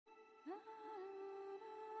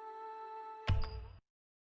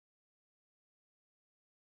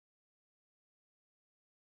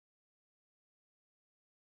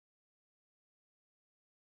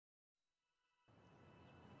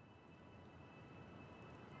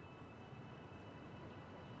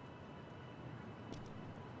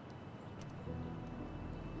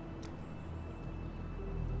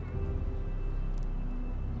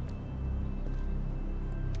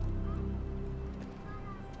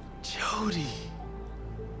Jodie,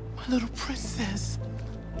 my little princess.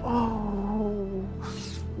 Oh,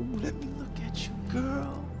 ooh, let me look at you,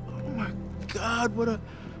 girl. Oh my God, what a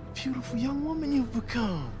beautiful young woman you've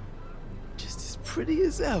become. Just as pretty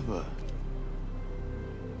as ever.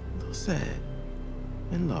 A little sad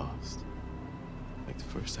and lost, like the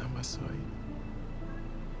first time I saw you.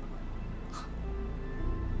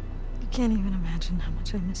 You can't even imagine how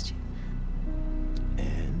much I missed you.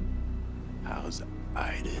 And how's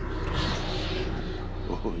Aiden?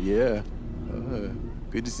 Oh, yeah.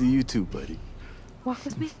 Good to see you too, buddy. Walk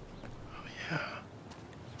with me? Oh,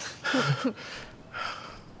 yeah.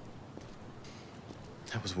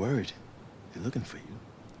 I was worried. They're looking for you.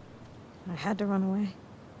 I had to run away.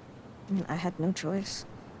 I mean, I had no choice.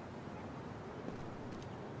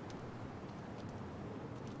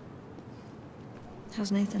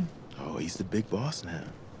 How's Nathan? Oh, he's the big boss now.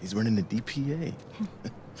 He's running the DPA.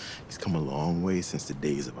 He's come a long way since the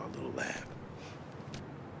days of our little lab.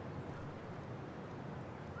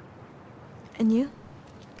 And you?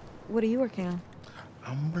 What are you working on?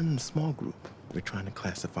 I'm running a small group. We're trying to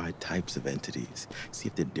classify types of entities, see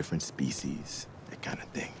if they're different species, that kind of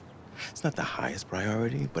thing. It's not the highest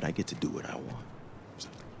priority, but I get to do what I want. So.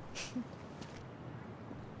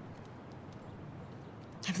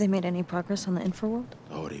 Have they made any progress on the infraworld?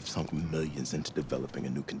 Oh, they've sunk millions into developing a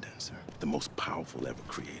new condenser, the most powerful ever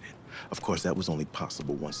created. Of course, that was only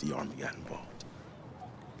possible once the Army got involved.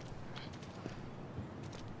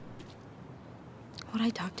 What I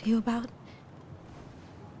talked to you about?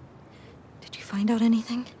 Did you find out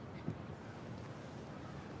anything?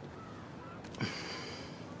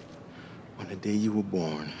 On the day you were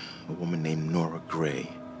born, a woman named Norah Gray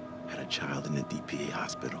had a child in the DPA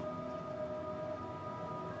hospital.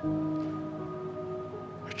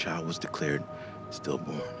 Her child was declared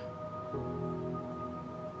stillborn.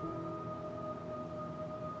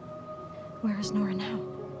 Where is Norah now?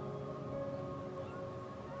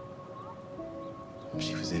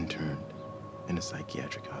 She was interned in a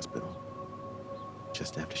psychiatric hospital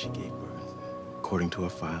just after she gave birth. According to her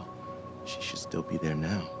file, she should still be there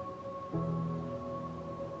now.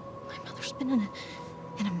 My mother's been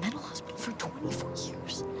in a mental hospital for 24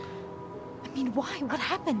 years. I mean, why? What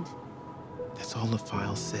happened? That's all the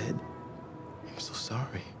file said. I'm so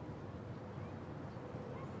sorry.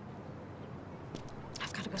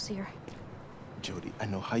 I've got to go see her. Jodie, I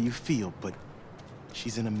know how you feel, but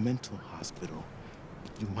she's in a mental hospital.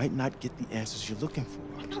 You might not get the answers you're looking for.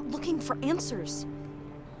 I'm not looking for answers.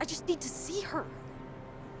 I just need to see her.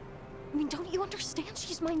 I mean, don't you understand?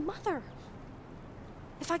 She's my mother.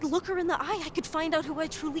 If I look her in the eye, I could find out who I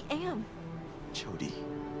truly am. Jodie,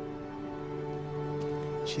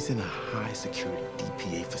 she's in a high-security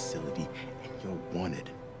DPA facility, and you're wanted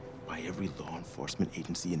by every law enforcement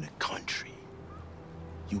agency in the country.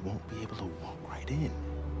 You won't be able to walk right in.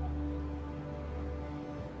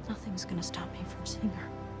 Nothing's gonna stop me from seeing her.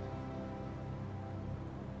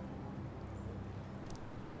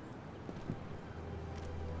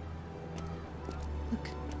 Look.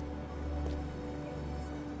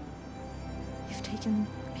 You've taken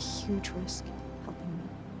a huge risk helping me.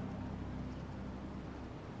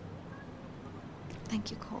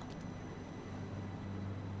 Thank you, Cole.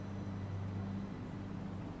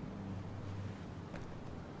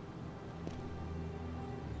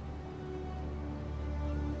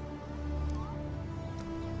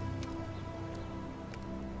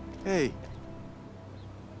 Hey.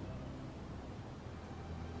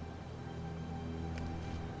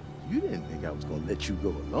 You didn't think I was gonna let you go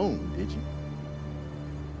alone, did you?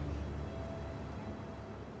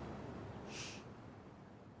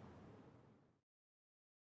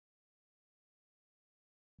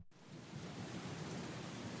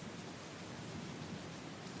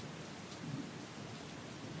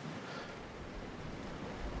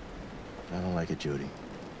 I don't like it, Jodie.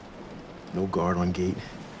 No guard on gate.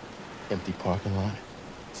 Empty parking lot.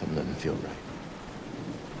 Something doesn't feel right.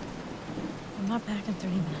 I'm not back in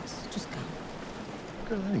 30 minutes. Just go.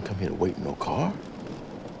 Girl, I didn't come here to wait in no car.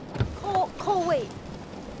 Cole, wait.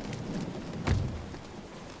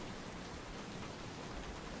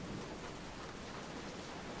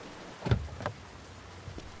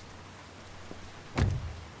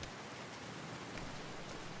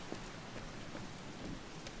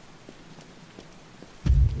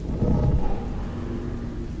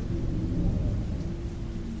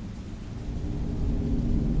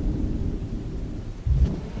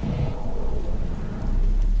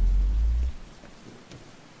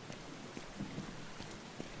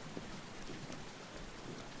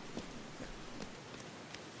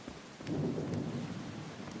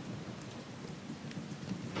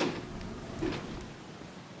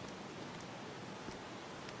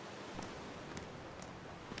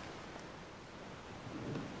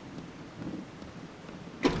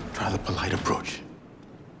 Try the polite approach.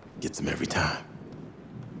 Gets him every time.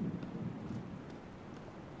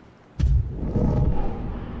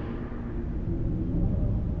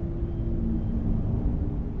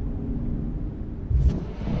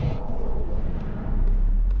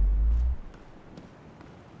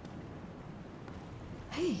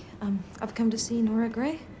 Hey, I've come to see Norah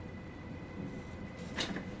Gray.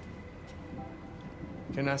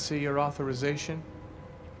 Can I see your authorization?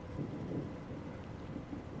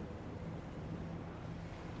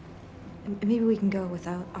 Maybe we can go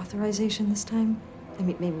without authorization this time? I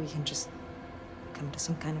mean, maybe we can just come to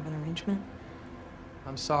some kind of an arrangement?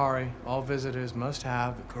 I'm sorry. All visitors must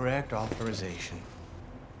have the correct authorization.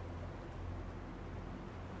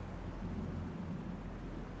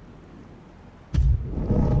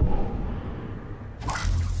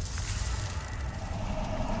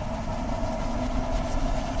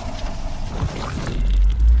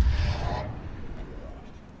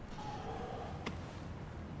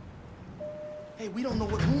 Hey, we don't know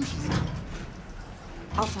what room she's in.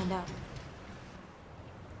 I'll find out.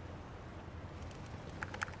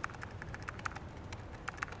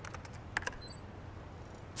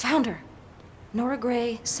 Found her. Norah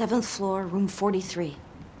Gray, 7th floor, room 43.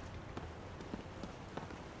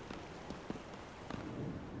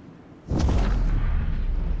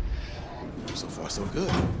 So far, so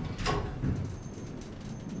good.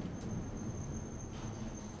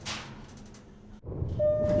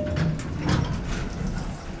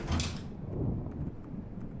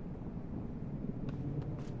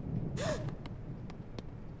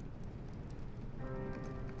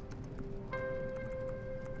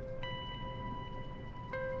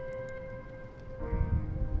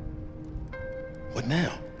 What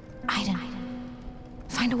now? Aiden,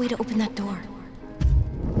 find a way to open that door.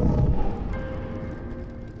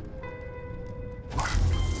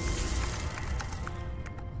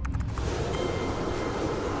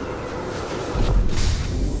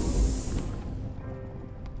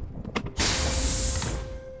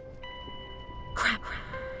 Crap.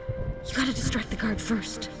 You gotta distract the guard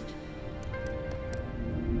first.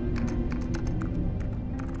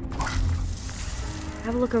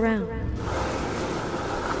 Have a look around.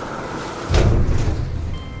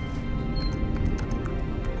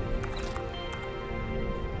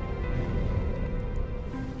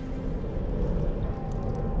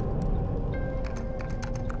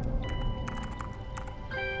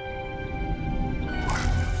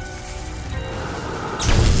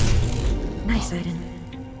 Nice, Aiden.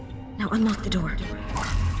 Now unlock the door.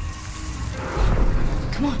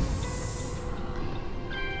 Come on.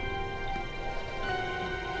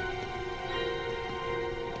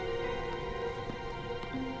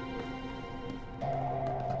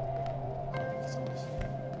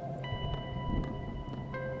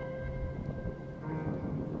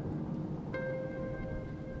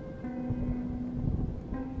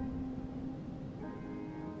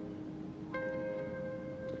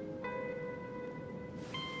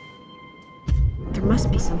 There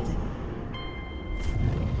must be something.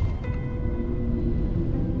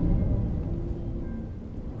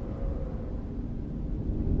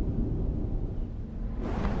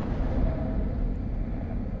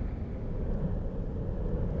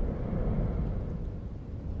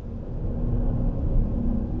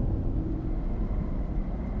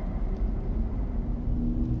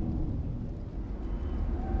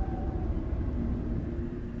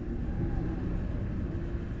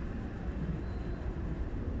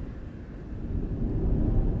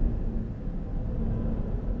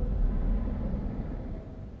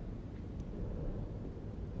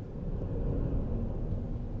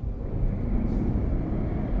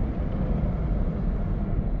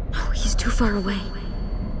 Oh, he's too far away.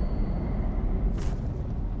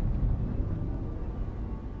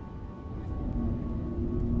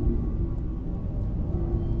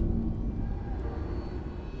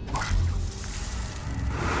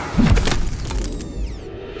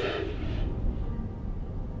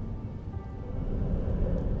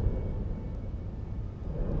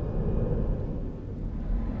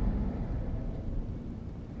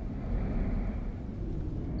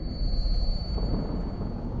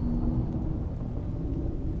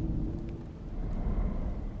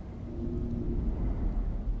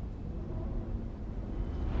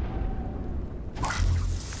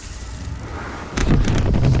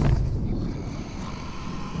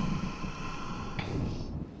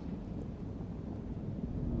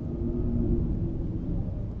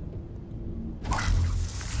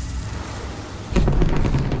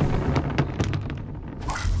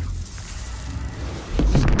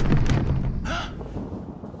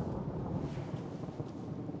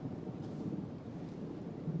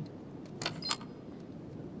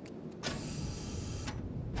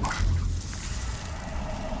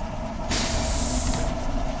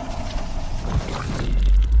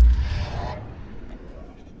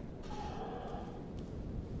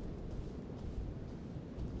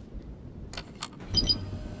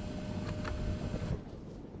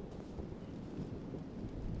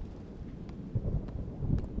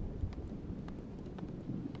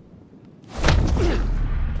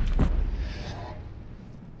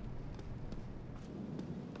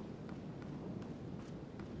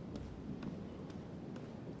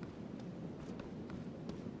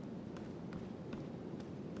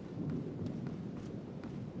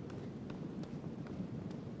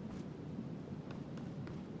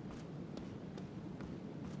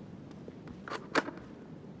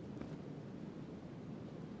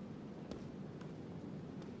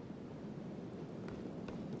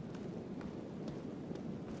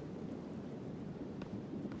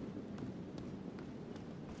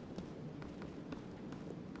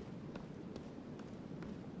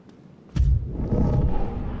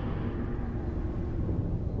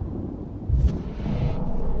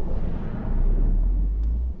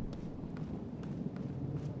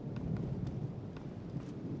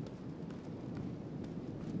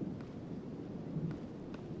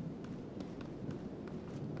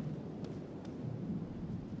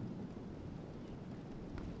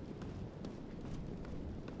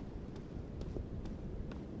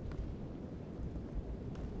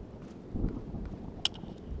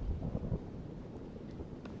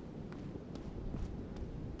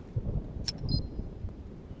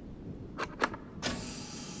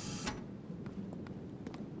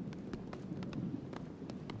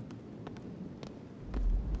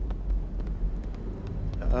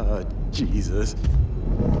 Jesus.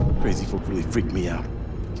 Crazy folk really freaked me out.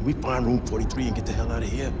 Can we find room 43 and get the hell out of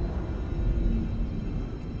here?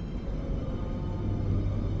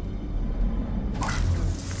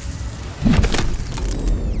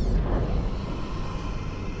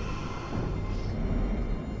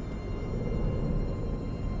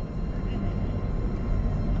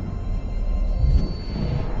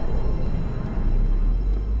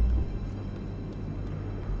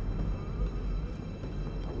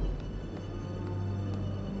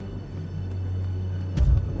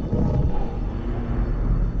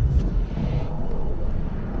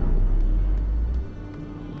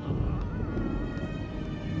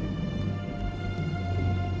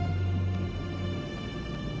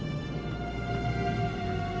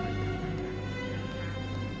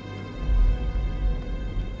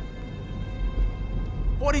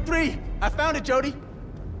 I found it, Jodie.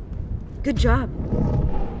 Good job.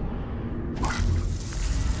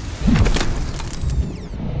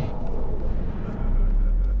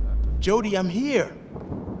 Jodie, I'm here.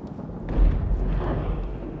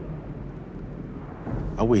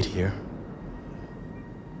 I'll wait here.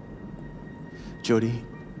 Jodie,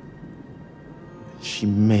 she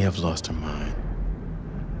may have lost her mind.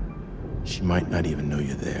 She might not even know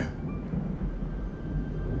you're there.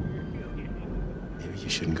 Maybe you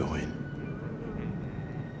shouldn't go in.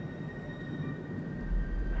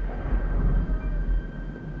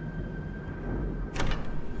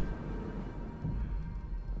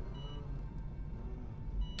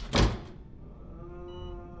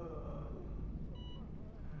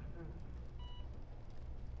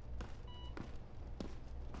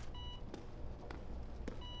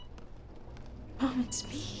 Mom, it's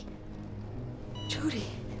me. Jodie.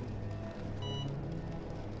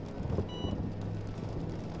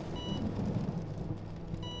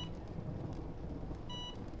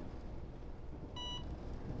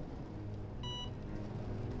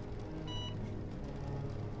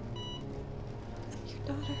 I'm your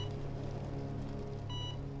daughter.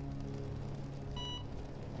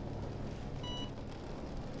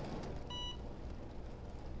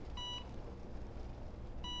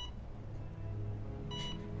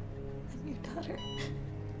 Daughter.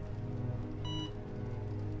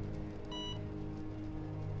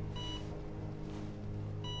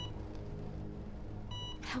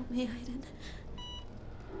 Help me, Aiden.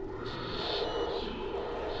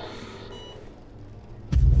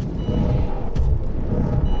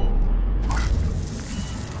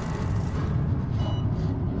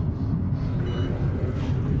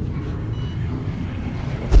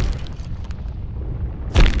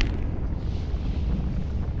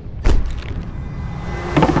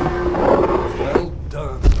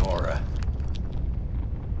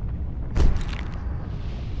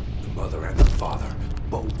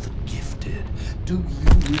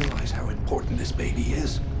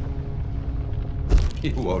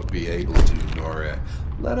 You won't be able to, Norah.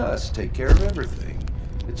 Let us take care of everything.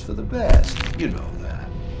 It's for the best. You know that.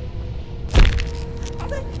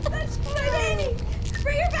 That's my baby!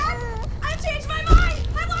 Bring her back! I've changed my mind!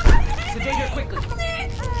 I want my baby! Sedate her quickly.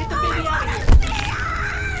 Please! Get the baby out of here.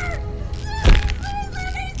 Please let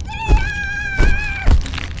me see her!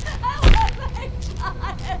 I want my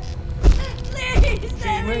child! Please She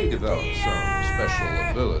let may me develop see some her! special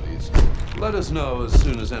abilities. Let us know as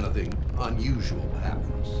soon as anything unusual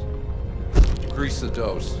happens. Increase the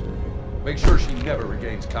dose. Make sure she never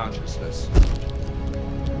regains consciousness.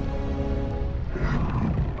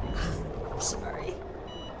 I'm sorry.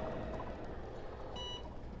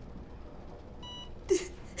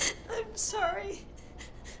 I'm sorry.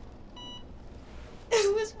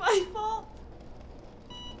 It was my fault.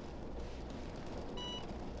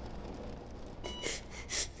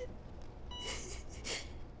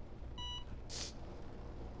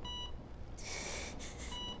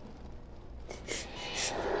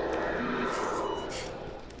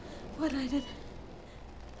 What, Aiden?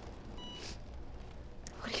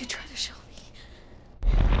 What are you trying to show me?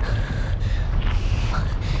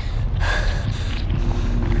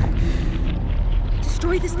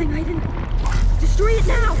 Destroy this thing, Aiden. Destroy it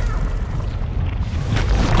now!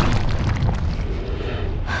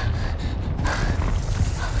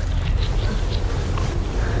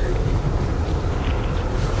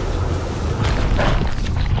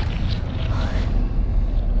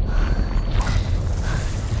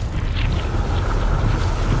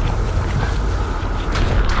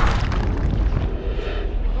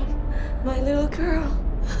 My little girl.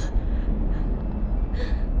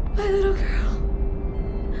 My little girl.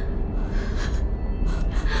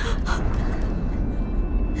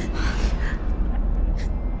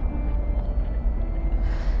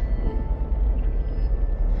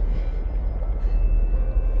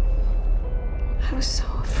 was so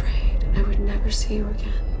afraid I would never see you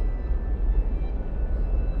again.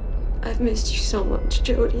 I've missed you so much,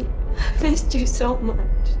 Jodie. I've missed you so much.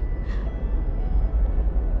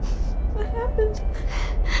 What happened?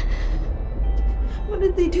 What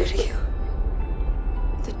did they do to you?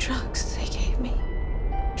 The drugs they gave me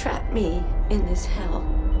trapped me in this hell.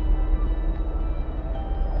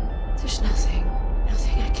 There's nothing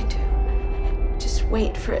I can do. Just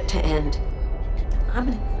wait for it to end.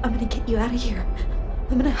 I'm gonna get you out of here.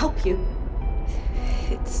 I'm gonna help you.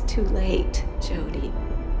 It's too late, Jodie.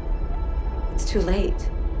 It's too late.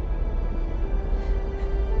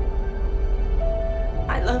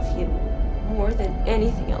 I love you more than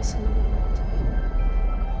anything else in the world.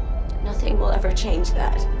 Nothing will ever change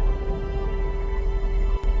that.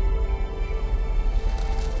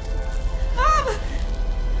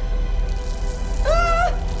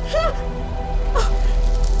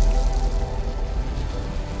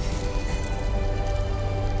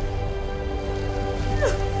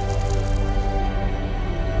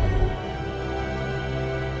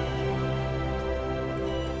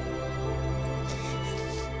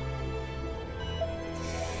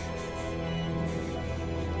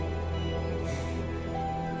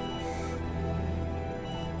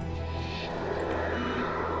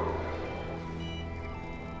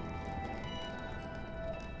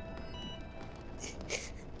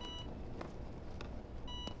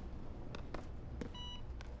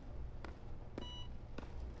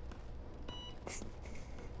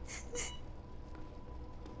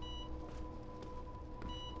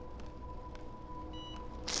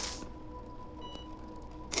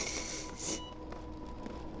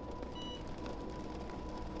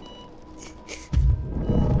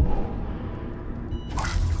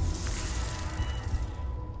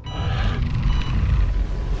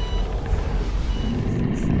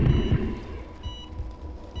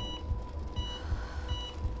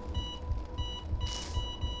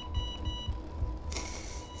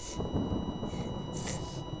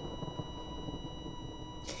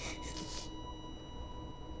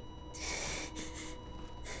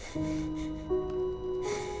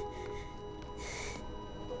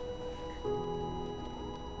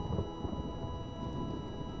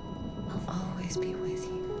 I'll always be with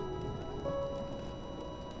you.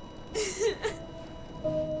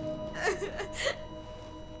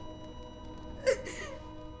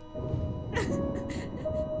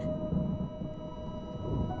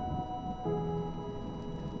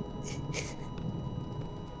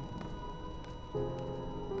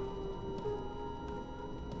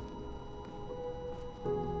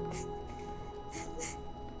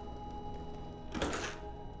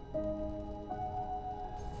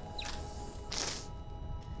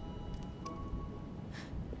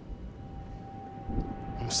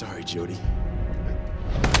 I'm sorry, Jodie.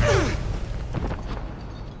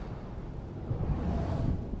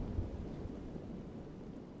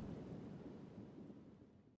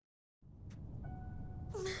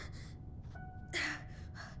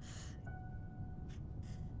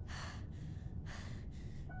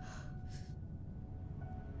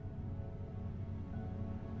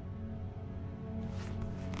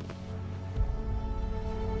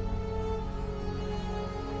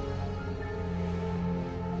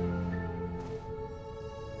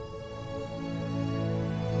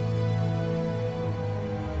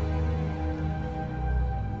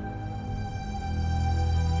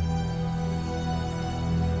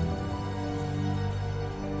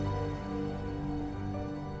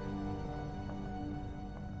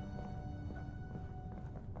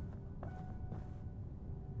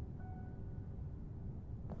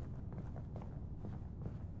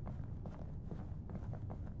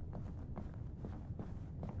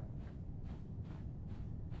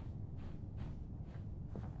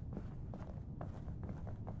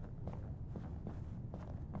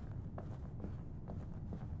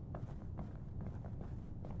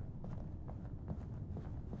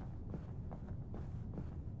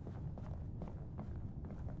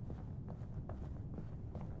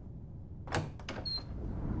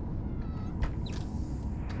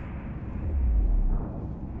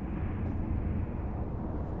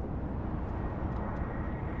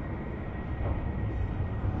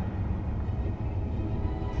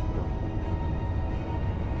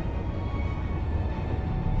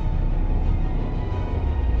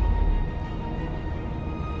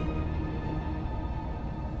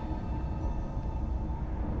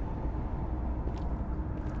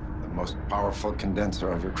 Most powerful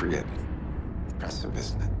condenser ever created. Impressive,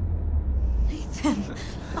 isn't it? Nathan.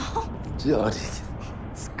 Oh. Jodie,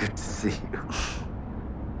 it's good to see you.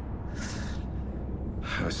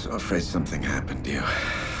 I was so afraid something happened to you.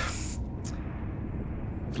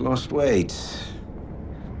 lost weight.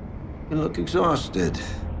 You look exhausted.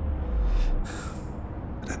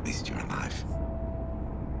 But at least you're alive.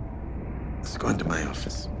 Let's go into my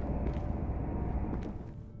office.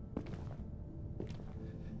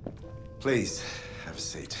 Please, have a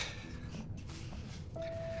seat.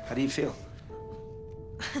 How do you feel?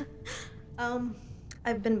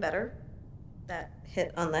 I've been better. That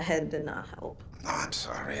hit on the head did not help. No, I'm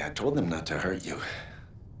sorry. I told them not to hurt you.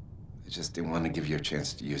 I just didn't want to give you a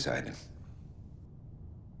chance to use Aiden.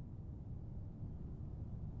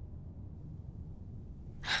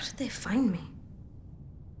 How did they find me?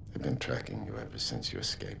 They've been tracking you ever since you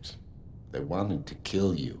escaped. They wanted to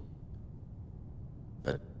kill you.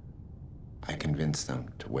 But I convinced them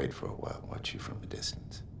to wait for a while, watch you from a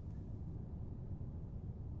distance.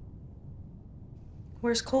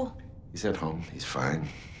 Where's Cole? He's at home. He's fine.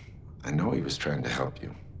 I know he was trying to help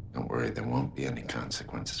you. Don't worry, there won't be any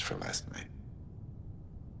consequences for last night.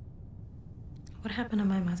 What happened to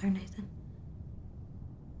my mother, Nathan?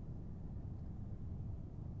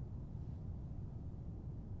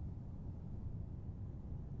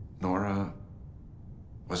 Norah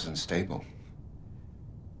wasn't stable.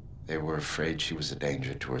 They were afraid she was a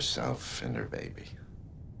danger to herself and her baby.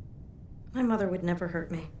 My mother would never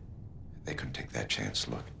hurt me. They couldn't take that chance.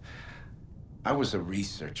 Look, I was a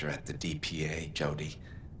researcher at the DPA, Jodie.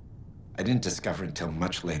 I didn't discover until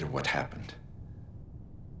much later what happened.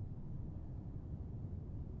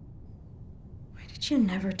 Why did you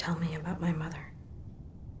never tell me about my mother?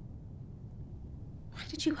 Why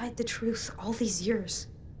did you hide the truth all these years?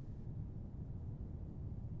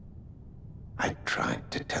 I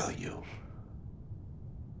tried to tell you.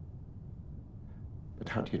 But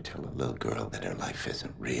how do you tell a little girl that her life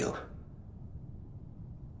isn't real?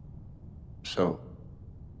 So,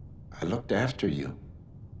 I looked after you,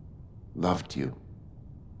 loved you,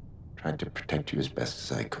 tried to protect you as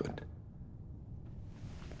best as I could.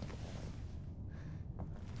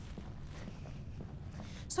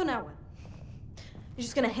 So now what? You're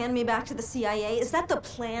just gonna hand me back to the CIA? Is that the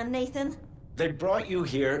plan, Nathan? They brought you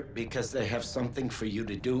here because they have something for you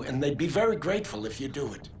to do, and they'd be very grateful if you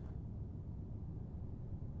do it.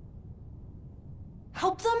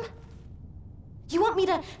 Help them? You want me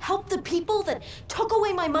to help the people that took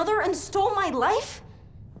away my mother and stole my life?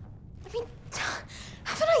 I mean,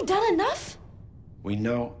 haven't I done enough? We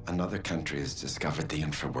know another country has discovered the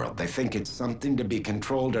infraworld. They think it's something to be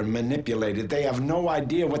controlled or manipulated. They have no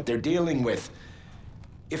idea what they're dealing with.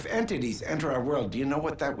 If entities enter our world, do you know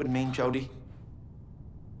what that would mean, Jodie?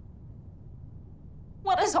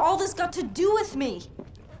 What has all this got to do with me?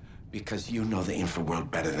 Because you know the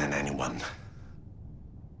infraworld better than anyone.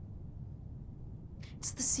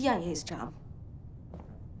 It's the CIA's job.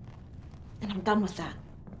 And I'm done with that.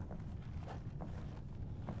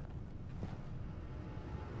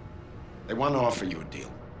 They want to offer you a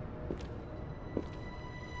deal.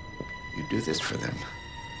 You do this for them,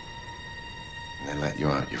 and they let you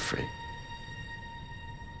out, you're free.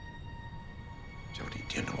 Jodie,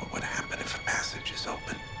 do you know what would happen if a passage is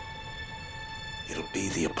open? It'll be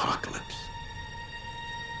the apocalypse.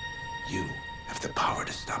 You have the power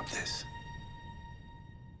to stop this.